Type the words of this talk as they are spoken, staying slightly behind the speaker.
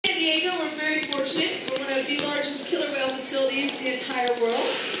Diego, we're very fortunate. We're one of the largest killer whale facilities in the entire world.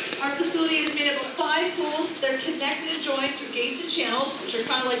 Our facility is made up of 5 pools. They're connected and joined through gates and channels, which are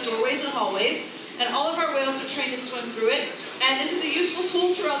kind of like doorways and hallways. And all of our whales are trained to swim through it. And this is a useful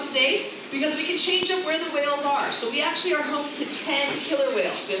tool throughout the day because we can change up where the whales are. So we actually are home to 10 killer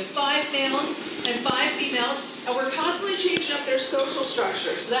whales. We have 5 males and 5 females, and we're constantly changing up their social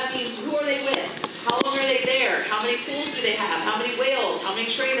structure. So that means who are they with? How long are they there? How many pools do they have? How many whales? How many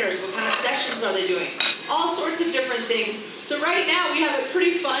trainers? What kind of sessions are they doing? All sorts of different things. So right now we have it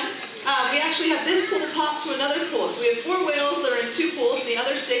pretty fun. We actually have this pool pop to another pool. So we have 4 whales that are in 2 pools, and the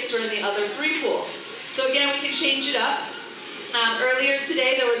other 6 are in the other 3 pools. So again, we can change it up. Earlier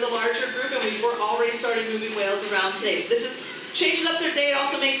today, there was a larger group, and we've already started moving whales around today. So this changes up their day. It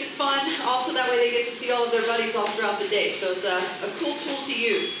also makes it fun. Also, that way they get to see all of their buddies all throughout the day. So it's a cool tool to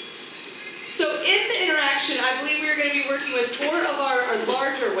use. So in the interaction, I believe we're going to be working with 4 of our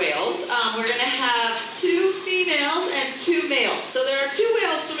larger whales. We're going to have 2 females and 2 males. So there are 2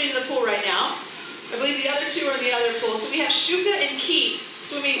 whales swimming in the pool right now. I believe the other 2 are in the other pool. So we have Shouka and Keet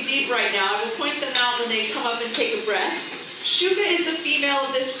swimming deep right now. I will point them out when they come up and take a breath. Shouka is the female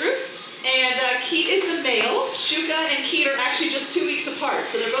of this group, and Keet is the male. Shouka and Keet are actually just 2 weeks apart.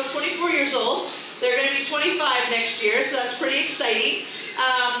 So they're both 24 years old. They're going to be 25 next year, so that's pretty exciting.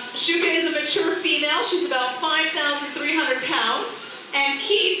 Shouka is a mature female. She's about 5,300 pounds. And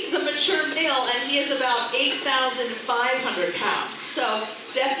Keet is a mature male, and he is about 8,500 pounds. So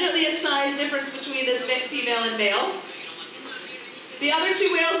definitely a size difference between this female and male. The other 2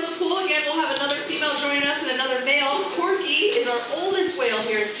 whales in the pool, again, we'll have another female joining us and another male. Corky is our oldest whale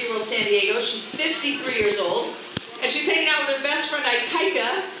here at SeaWorld San Diego. She's 53 years old. And she's hanging out with her best friend,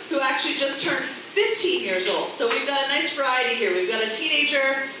 Ikaika, who actually just turned 15 years old. So we've got a nice variety here. We've got a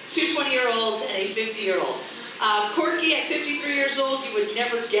teenager, 2 20-year-olds, and a 50-year-old. Corky, at 53 years old, you would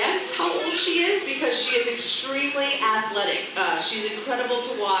never guess how old she is because she is extremely athletic. She's incredible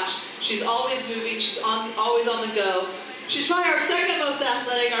to watch. She's always moving. She's always on the go. She's probably our second most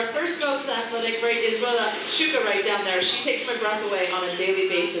athletic. Our first most athletic is Shouka right down there. She takes my breath away on a daily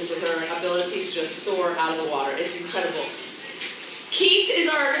basis with her ability to just soar out of the water. It's incredible. Keet is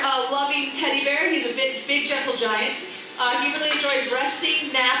our loving teddy bear. He's a big gentle giant. He really enjoys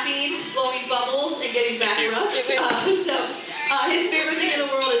resting, napping, blowing bubbles, and getting back rubs. His favorite thing in the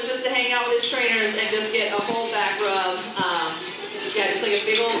world is just to hang out with his trainers and just get a whole back rub. Yeah, just like a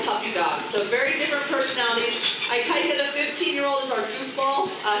big old puppy dog. So very different personalities. Ikaika, the 15-year-old, is our goofball.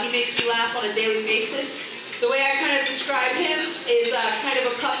 He makes me laugh on a daily basis. The way I kind of describe him is kind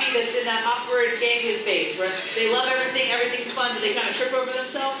of a puppy that's in that awkward gangly phase where they love everything, everything's fun, but they kind of trip over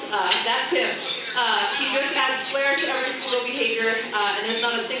themselves. That's him. He just adds flair to every single behavior, and there's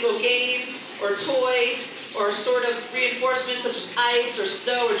not a single game or toy or sort of reinforcement such as ice or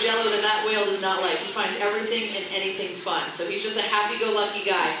snow or jello that whale does not like. He finds everything and anything fun. So he's just a happy-go-lucky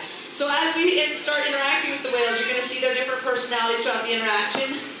guy. So as we start interacting with the whales, you're going to see their different personalities throughout the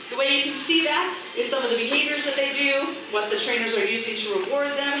interaction. The way you can see that is some of the behaviors that they do, what the trainers are using to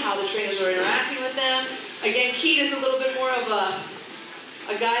reward them, how the trainers are interacting with them. Again, Keet is a little bit more of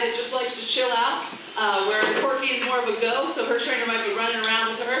a guy that just likes to chill out. Where Corky is more of a go, so her trainer might be running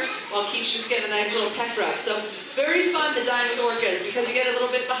around with her, while Keet's just getting a nice little peck rub. So very fun to dine with orcas because you get a little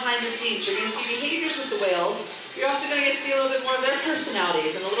bit behind the scenes. You're going to see behaviors with the whales. You're also going to get to see a little bit more of their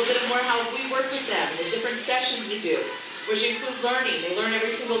personalities and a little bit more how we work with them, the different sessions we do, which include learning. They learn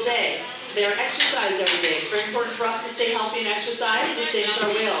every single day. They're exercised every day. It's very important for us to stay healthy and exercise. The same with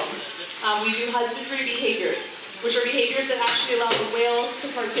our whales. We do husbandry behaviors, which are behaviors that actually allow the whales to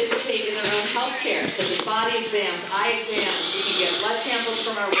participate in their own health care, such as body exams, eye exams. We can get blood samples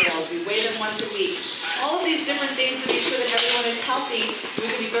from our whales. We weigh them once a week. All of these different things to make sure that everyone is healthy.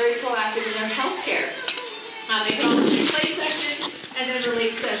 We can be very proactive in their health care. They can also do play sessions and then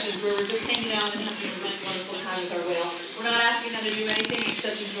relate sessions where we're just hanging out and having a wonderful time with our whale. We're not asking them to do anything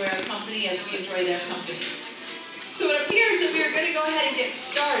except enjoy our company as we enjoy their company. So it appears that we are going to go ahead and get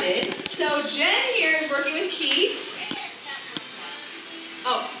started. So Jen here is working with Keet.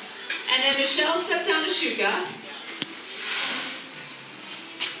 Oh, and then Michelle stepped down to Shouka.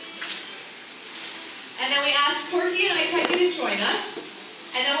 And then we asked Corky and Ikaika to join us.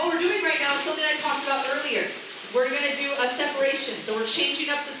 And then what we're doing right now is something I talked about earlier. We're going to do a separation. So we're changing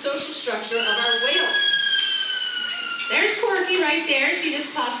up the social structure of our whales. There's Corky right there. She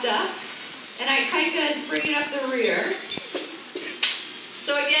just popped up. And Ikaika is bringing up the rear.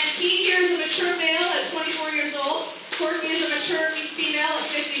 So again, Keet here is a mature male at 24 years old. Corky is a mature female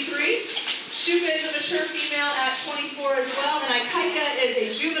at 53. Shouka is a mature female at 24 as well. And Ikaika is a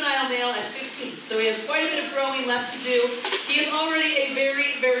juvenile male at 15. So he has quite a bit of growing left to do. He is already a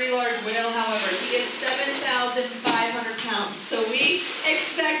very, very large He is 7,500 pounds. So we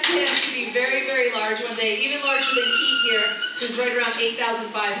expect him to be very, very large one day, even larger than Keet here, who's right around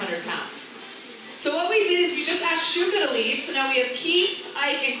 8,500 pounds. So what we did is we just asked Shouka to leave. So now we have Keet,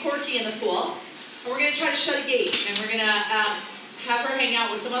 Ike, and Corky in the pool. And we're going to try to shut a gate. And we're going to have her hang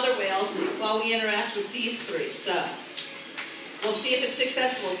out with some other whales while we interact with these three. So we'll see if it's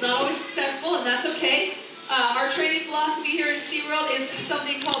successful. It's not always successful, and that's okay. Our training philosophy here at SeaWorld is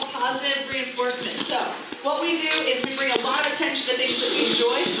something called positive reinforcement. So what we do is we bring a lot of attention to things that we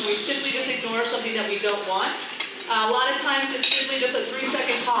enjoy, and we simply just ignore something that we don't want. A lot of times it's simply just a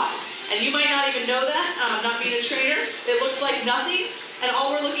 3-second pause. And you might not even know that, not being a trainer. It looks like nothing. And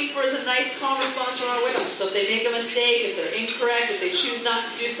all we're looking for is a nice, calm response from our whales. So if they make a mistake, if they're incorrect, if they choose not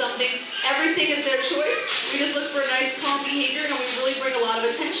to do something, everything is their choice. We just look for a nice, calm behavior, and we really bring a lot of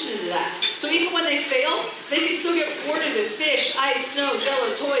attention into that. So even when they fail, they can still get rewarded with fish, ice, snow,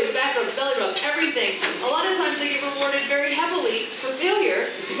 jello, toys, back rubs, belly rubs, everything. A lot of times they get rewarded very heavily for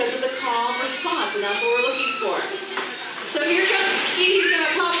failure because of the calm response, and that's what we're looking for. So here comes Keet. He's going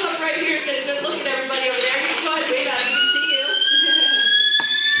to pop up right here and get a good look at everybody over there. You can go ahead and wave at him. He can see you.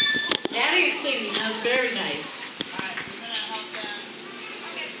 And he's singing. That's very nice.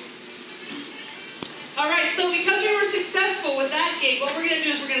 All right, so because we were successful with that gate, what we're going to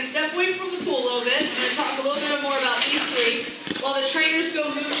do is we're going to step away from the pool a little bit. I'm going to talk a little bit more about these three while the trainers go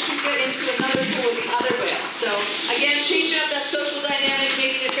move Shouka into another pool with the other whales. So again, changing up that social dynamic,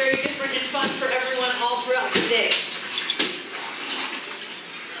 making it very different and fun for everyone all throughout the day.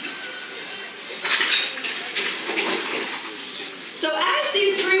 So as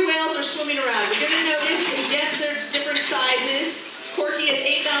these three whales are swimming around, you're going to notice, yes, there's different sizes. Corky is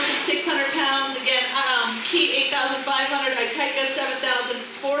 8,600 pounds. Again, Keet 8,500. Ikaika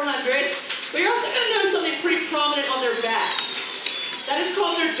 7,400. But you're also going to notice something pretty prominent on their back. That is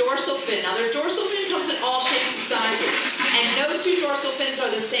called their dorsal fin. Now, their dorsal fin comes in all shapes and sizes. And no two dorsal fins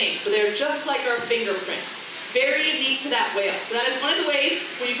are the same. So they're just like our fingerprints. Very unique to that whale. So that is one of the ways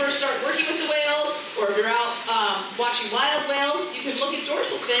when you first start working with the whales, or if you're out watching wild whales, you can look at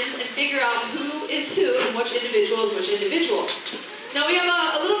dorsal fins and figure out who is who and which individual is which individual. Now we have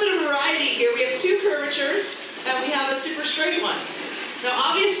a little bit of variety here. We have 2 curvatures, and we have a super straight one. Now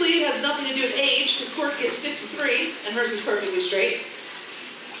obviously it has nothing to do with age, because Corky is 53, and hers is perfectly straight.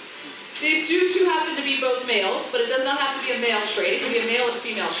 These two happen to be both males, but it does not have to be a male trait. It can be a male and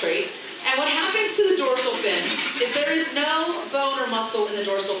female trait. And what happens to the dorsal fin is there is no bone or muscle in the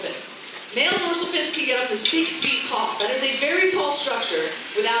dorsal fin. Male dorsal fins can get up to 6 feet tall. That is a very tall structure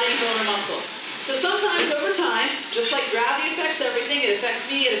without any bone or muscle. So sometimes over time, just like gravity affects everything, it affects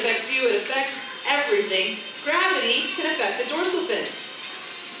me, it affects you, it affects everything, gravity can affect the dorsal fin.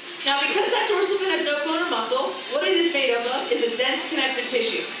 Now because that dorsal fin has no bone or muscle, what it is made up of is a dense connective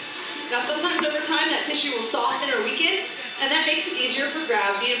tissue. Now sometimes over time that tissue will soften or weaken, and that makes it easier for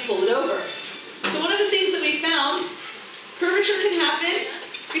gravity to pull it over. So one of the things that we found, curvature can happen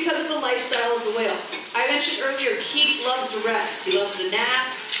because of the lifestyle of the whale. I mentioned earlier, Keet loves to rest. He loves to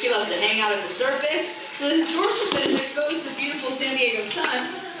nap. He loves to hang out at the surface. So his dorsal fin is exposed to the beautiful San Diego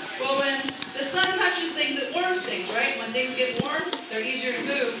sun. Well, when the sun touches things, it warms things, right? When things get warm, they're easier to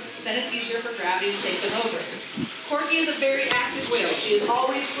move. Then it's easier for gravity to take them over. Corky is a very active whale. She is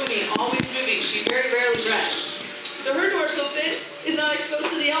always swimming, always moving. She very rarely rests. So her dorsal fin is not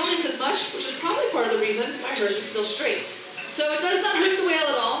exposed to the elements as much, which is probably part of the reason why hers is still straight. So it does not hurt the whale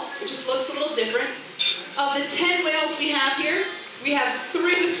at all. It just looks a little different. Of the 10 whales we have here, we have 3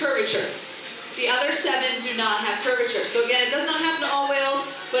 with curvature. The other 7 do not have curvature. So again, it does not happen to all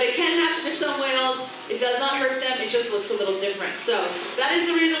whales, but it can happen to some whales. It does not hurt them. It just looks a little different. So that is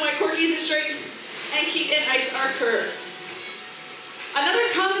the reason why Corky's is straight and Keet and Ike's are curved. Another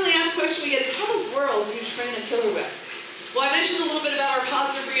commonly asked question we get is, how in the world do you train a killer whale? Well, I mentioned a little bit about our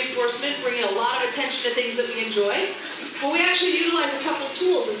positive reinforcement, bringing a lot of attention to things that we enjoy. But we actually utilize a couple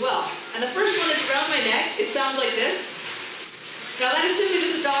tools as well. And the first one is around my neck. It sounds like this. Now that is simply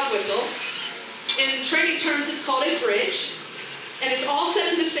just a dog whistle. In training terms, it's called a bridge. And it's all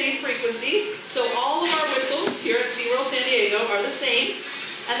set to the same frequency. So all of our whistles here at SeaWorld San Diego are the same.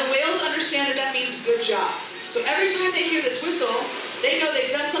 And the whales understand that that means good job. So every time they hear this whistle, they know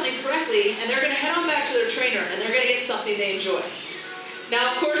they've done something correctly, and they're going to head on back to their trainer, and they're going to get something they enjoy.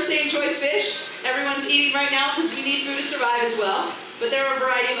 Now, of course, they enjoy fish. Everyone's eating right now because we need food to survive as well. But there are a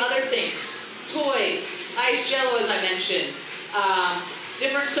variety of other things. Toys, ice jello, as I mentioned,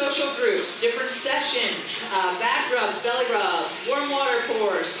 different social groups, different sessions, back rubs, belly rubs, warm water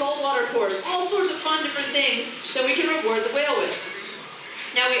pours, cold water pours, all sorts of fun different things that we can reward the whale with.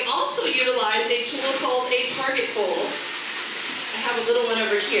 Now, we also utilize a tool called a target pole. I have a little one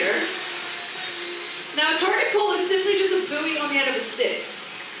over here. Now a target pole is simply just a buoy on the end of a stick.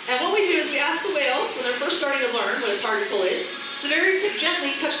 And what we do is we ask the whales, when they're first starting to learn what a target pole is, to very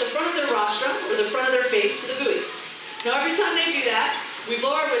gently touch the front of their rostrum or the front of their face to the buoy. Now every time they do that, we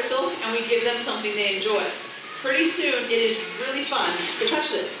blow our whistle and we give them something they enjoy. Pretty soon it is really fun to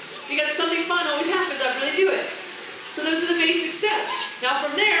touch this, because something fun always happens after they do it. So those are the basic steps. Now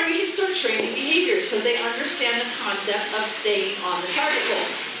from there we can start training behaviors because they understand the concept of staying on the target pole.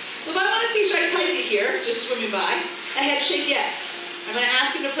 So if I want to teach Ikaika here, just swimming by, a head shake yes. I'm going to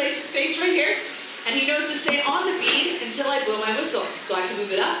ask him to place his face right here, and he knows to stay on the bead until I blow my whistle. So I can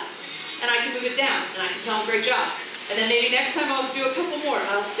move it up, and I can move it down, and I can tell him great job. And then maybe next time I'll do a couple more,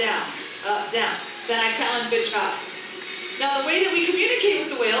 up, down, up, down. Then I tell him good job. Now the way that we communicate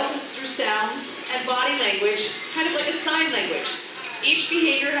with the whales is through sounds and body language, kind of like a sign language. Each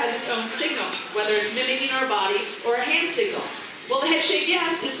behavior has its own signal, whether it's mimicking our body or a hand signal. Well, the head shake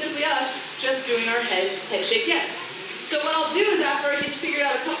yes is simply us just doing our head shake yes. So what I'll do is after he's figured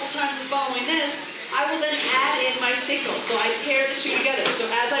out a couple times of following this, I will then add in my signal. So I pair the two together. So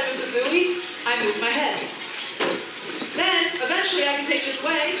as I move the buoy, I move my head. Then eventually I can take this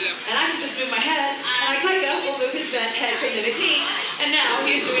away and I can just move my head, and Ikaika will move his head to mimic me, and now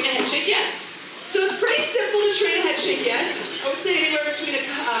he's doing a head shake yes. So it's pretty simple to train a head shake yes. I would say anywhere between a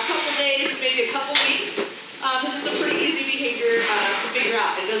couple days, maybe a couple weeks. This is a pretty easy behavior to figure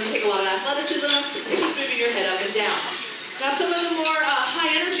out. It doesn't take a lot of athleticism. It's just moving your head up and down. Now some of the more high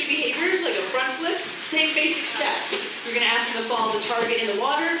energy behaviors, like a front flip, same basic steps. You're going to ask them to follow the target in the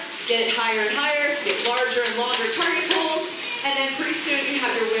water, get it higher and higher, get larger and longer target poles, and then pretty soon you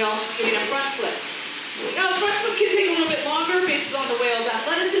have your whale doing a front flip. Now a front flip can take a little bit longer based on the whale's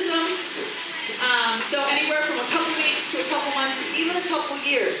athleticism. So anywhere from a couple weeks to a couple months to even a couple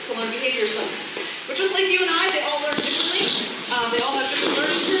years to learn behavior sometimes. Which is like you and I, they all learn differently. They all have different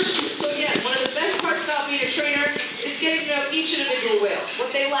learning curves. So again, one of the best parts about being a trainer is getting to know each individual whale.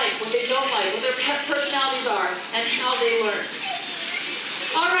 What they like, what they don't like, what their personalities are, and how they learn.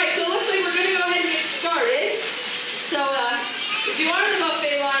 Alright, so it looks like we're going to go ahead and get started. So if you are in the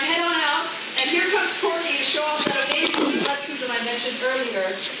buffet line, head on out. And here comes Corky to show off that amazing athleticism I mentioned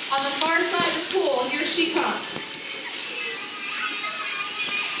earlier. On the far side of the pool, here she comes.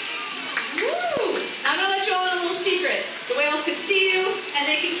 Woo! I'm going to let you all in a little secret. The whales can see you and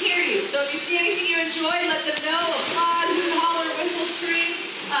they can hear you. So if you see anything you enjoy, let them know. Applaud, hoot, holler, whistle, scream.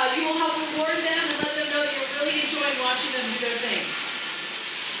 You will help reward them and let them know that you're really enjoying watching them do their thing.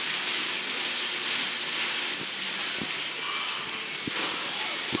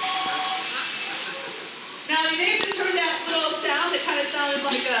 Now, you may have just heard that little sound that kind of sounded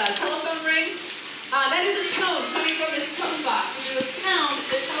like a telephone ring. That is a tone coming from the tone box, which is a sound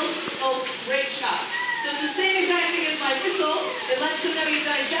that tells people great job. So it's the same exact thing as my whistle. It lets them know you've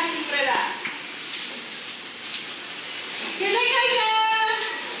done exactly what I've asked. Here's Ikaika!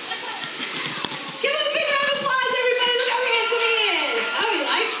 Give him a big round of applause, everybody. Look how handsome he is. Oh, he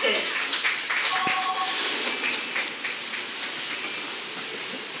likes it.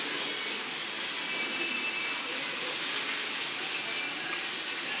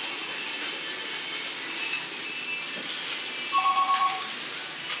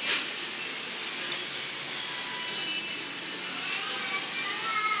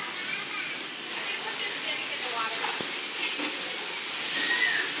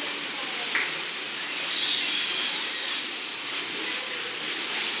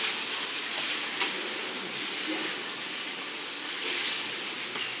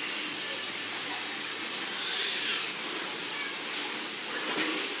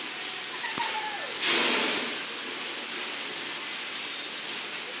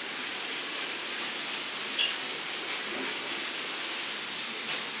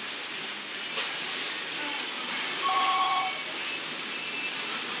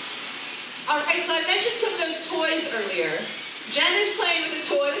 Alright, so I mentioned some of those toys earlier. Jen is playing with a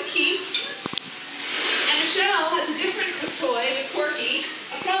toy with Keet. And Michelle has a different toy with Corky.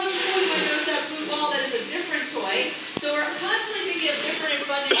 Across the pool, you might notice that blue ball that is a different toy. So we're constantly thinking of different and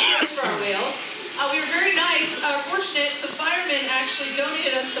fun new toys for our whales. We were very nice, fortunate, some firemen actually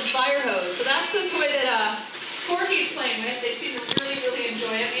donated us some fire hose. So that's the toy that Corky's playing with. They seem to really, really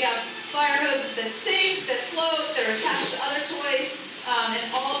enjoy it. We have fire hoses that sink, that float, that are attached to other toys.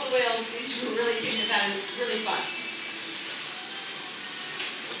 And all of the whales seem to really think that is really fun.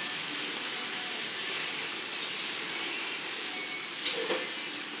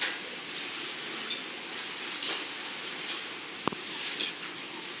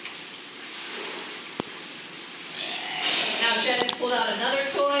 Now Jen has pulled out another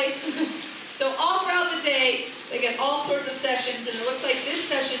toy. So all throughout the day, they get all sorts of sessions, and it looks like this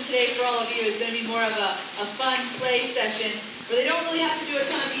session today for all of you is going to be more of a fun play session where they don't really have to do a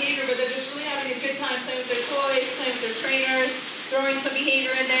ton of behavior, but they're just really having a good time playing with their toys, playing with their trainers, throwing some behavior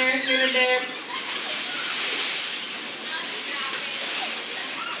in there, here and there.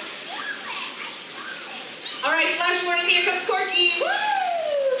 All right, splash warning, here comes Corky. Woo!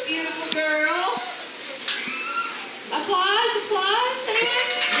 Beautiful girl. Applause, applause, anyone?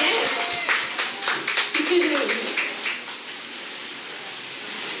 Yes.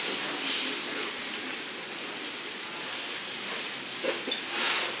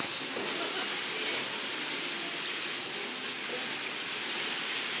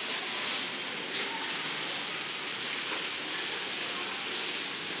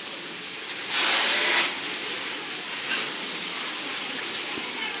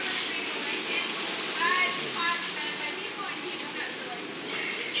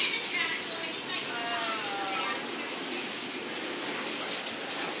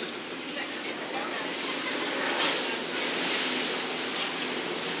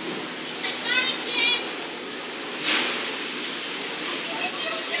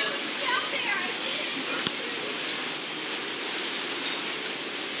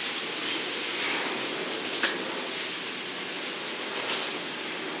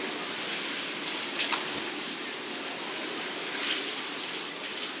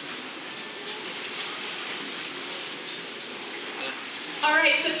 All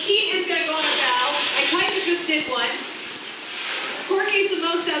right, so Keet is going to go on a bow. Ikaika just did one. Corky's the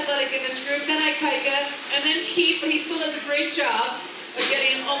most athletic in this group, then Ikaika, and then Keet, but he still does a great job of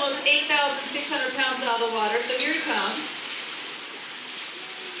getting almost 8,600 pounds out of the water, so here he comes.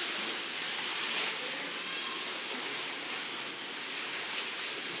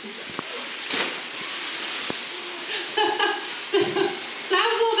 Sounds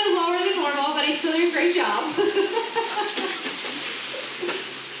a little bit lower than normal, but he's still doing a great job.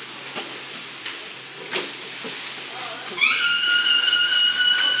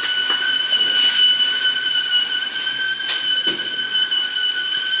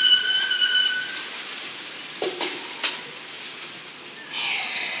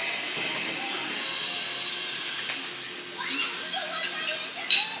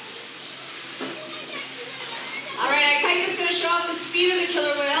 Show off the speed of the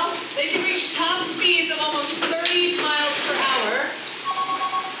killer whale. They can reach top speeds of almost 30 miles per hour.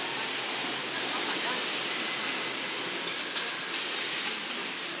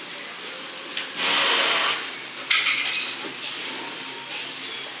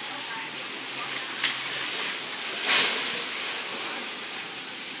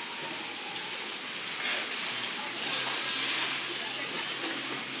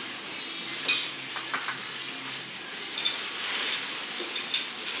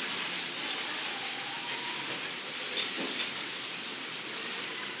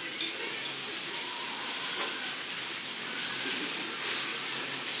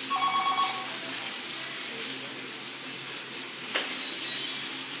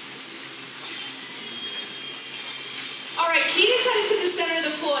 Keet is headed to the center of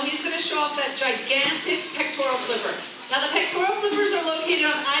the pool, and he's going to show off that gigantic pectoral flipper. Now, the pectoral flippers are located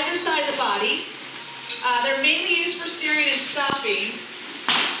on either side of the body. They're mainly used for steering and stopping.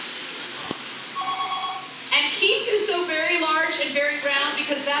 And Keet is so very large and very round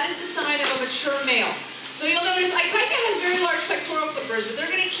because that is the sign of a mature male. So you'll notice Ikaika has very large pectoral flippers, but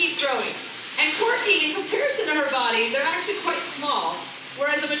they're going to keep growing. And Corky, in comparison to her body, they're actually quite small.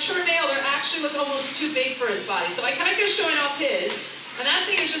 Whereas a mature male, they actually look almost too big for his body. So Ikaika's showing off his, and that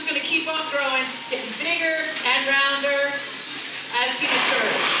thing is just going to keep on growing, getting bigger and rounder as he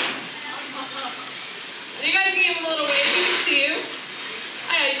matures. And you guys can give him a little wave. We can see you.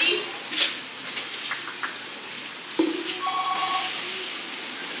 Hi, Ike.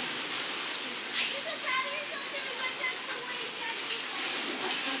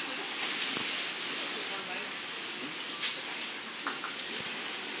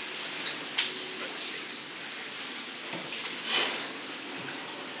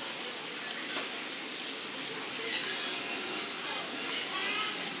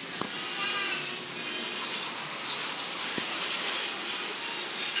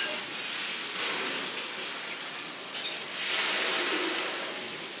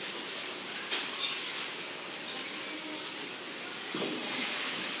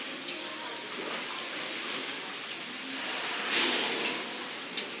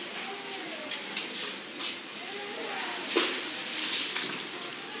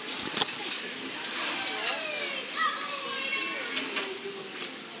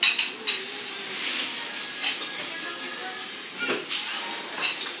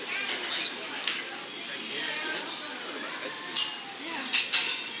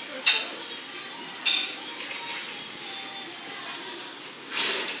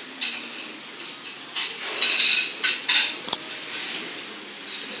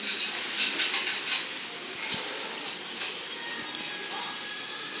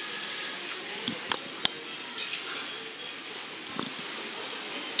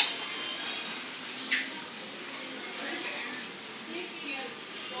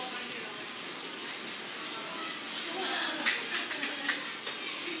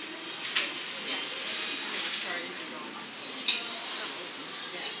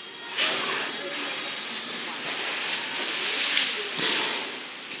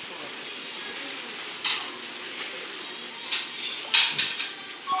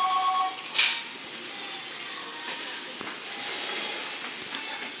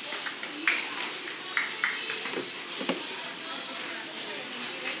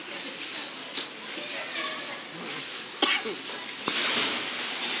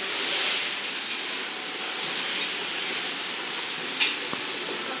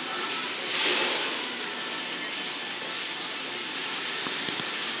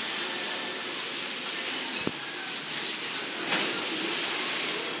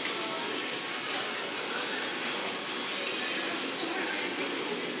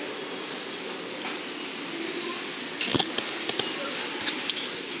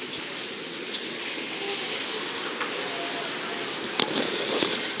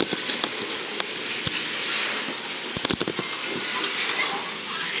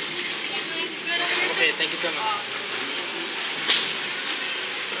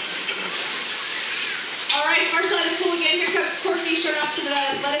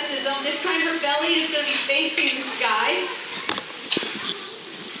 this is, this time her belly is going to be facing the sky.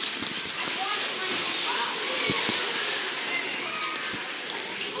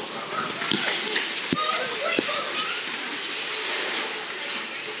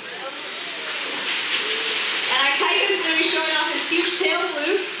 And Ikaika is going to be showing off his huge tail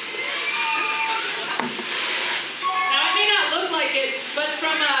flukes. Now it may not look like it, but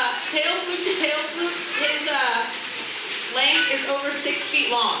from tail fluke to tail fluke, his length is over 6 feet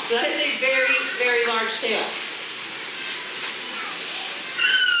long. So that is a very, very large tail.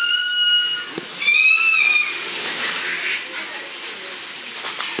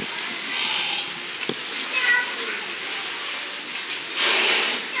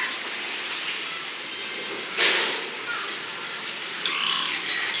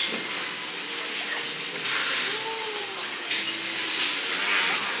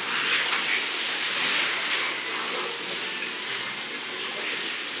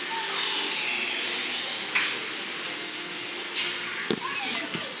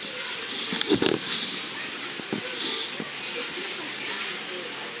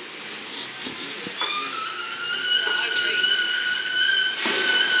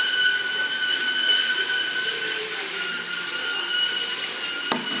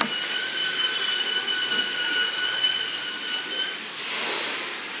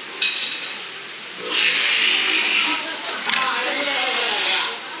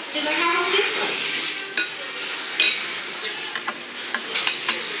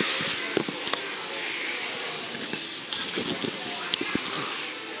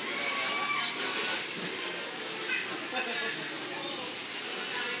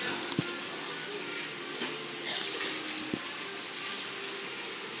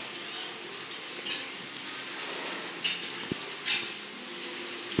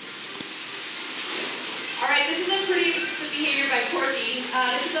 This is a pretty behavior by Corky.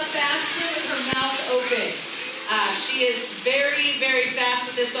 This is a fast one with her mouth open. She is very, very fast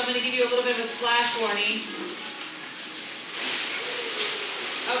with this, so I'm going to give you a little bit of a splash warning.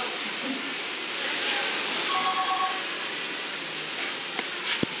 Oh.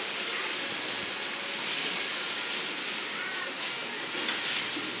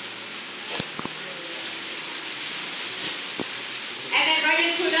 And then right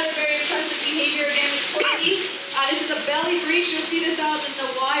into another very impressive behavior again with Corky. This is a belly breach. You'll see this out in the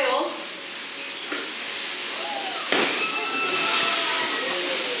wild.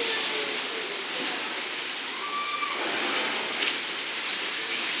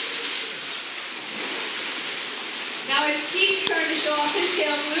 Now it's Keet starting to show off his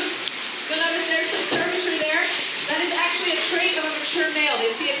tail flukes. You'll notice there's some curvature there. That is actually a trait of a mature male.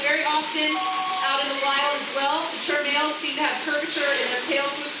 They see it very often out in the wild as well. Mature males seem to have curvature in their tail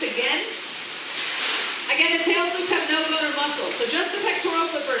flukes again. Again, the tail flukes have no bone or muscle, so just the pectoral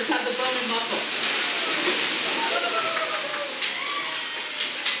flippers have the bone and muscle.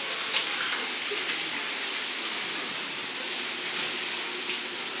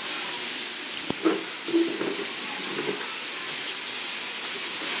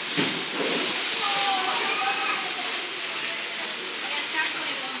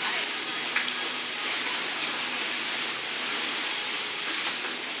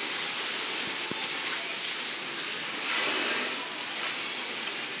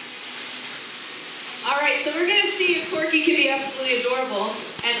 So we're going to see if Corky can be absolutely adorable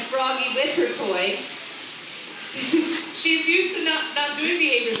and froggy with her toy. She's used to not doing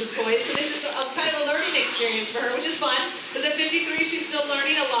behaviors with toys, so this is kind of a learning experience for her, which is fun, because at 53 she's still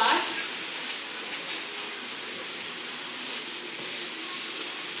learning a lot.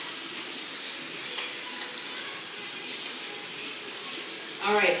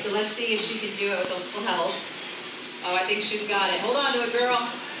 All right, so let's see if she can do it with a little help. Oh, I think she's got it. Hold on to it, girl.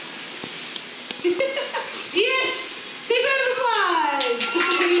 Yes! Big round of applause!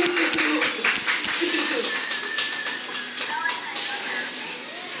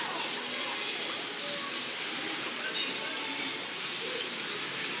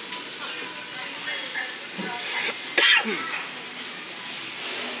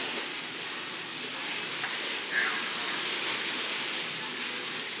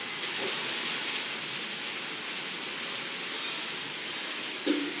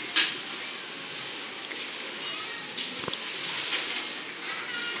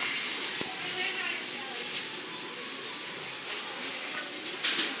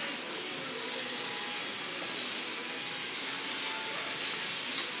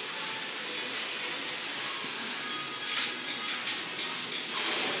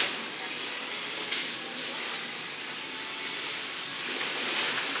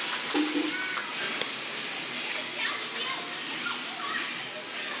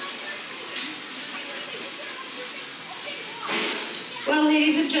 Well,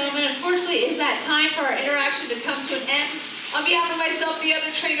 ladies and gentlemen, unfortunately, it's that time for our interaction to come to an end. On behalf of myself, the other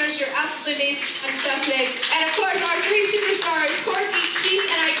trainers, you're absolutely amazing today. And of course, our three superstars, Corky, Keet,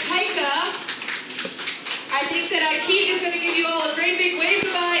 and Ikaika. I think that Keet is going to give you all a great big wave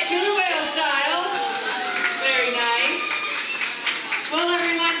goodbye, killer whale style. Very nice. Well,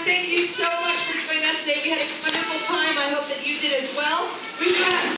 everyone, thank you so much for joining us today. We had a wonderful time. I hope that you did as well. We've got